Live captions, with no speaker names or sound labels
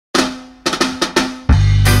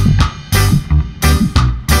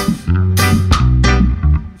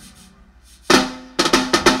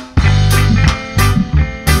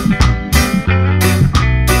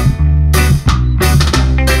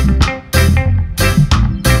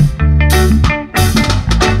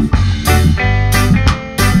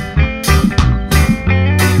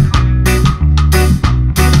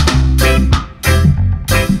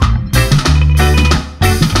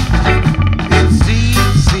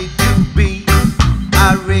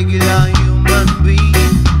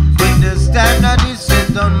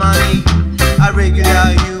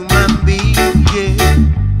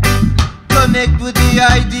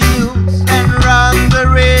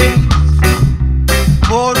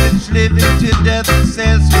living to death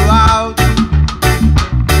says you out.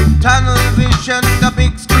 Tunnel vision, the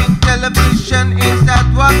big screen television, is that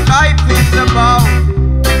what life is about?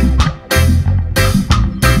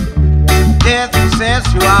 Death says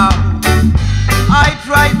you out. I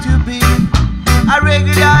try to be a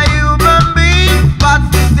regular human being, but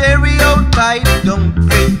the stereotype don't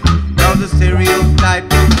fit. Now the stereotype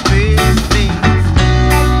don't fit me.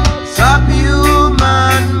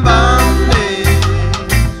 Subhuman bondage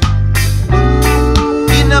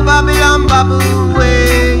in a Babylon bubble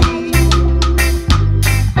way.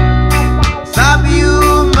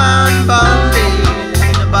 Subhuman bondage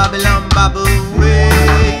in a Babylon bubble way.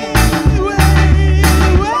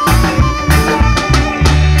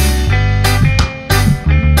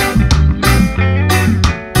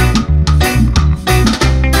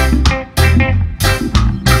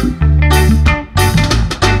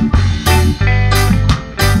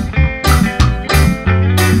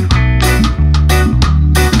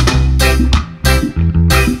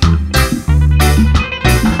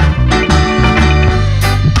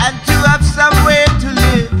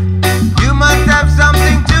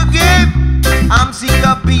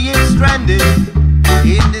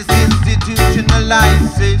 In this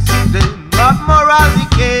institutionalized system of moral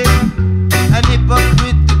decay and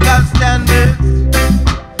hypocritical standards,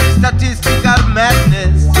 statistical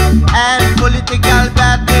madness and political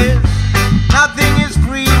badness. Nothing is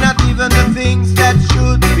free, not even the things that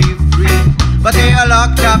should be free, but they are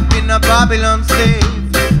locked up in a Babylon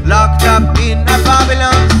slave, locked up in a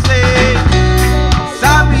Babylon slave.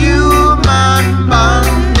 Subhuman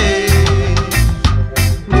bondage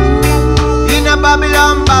in a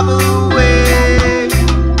Babylon bubble.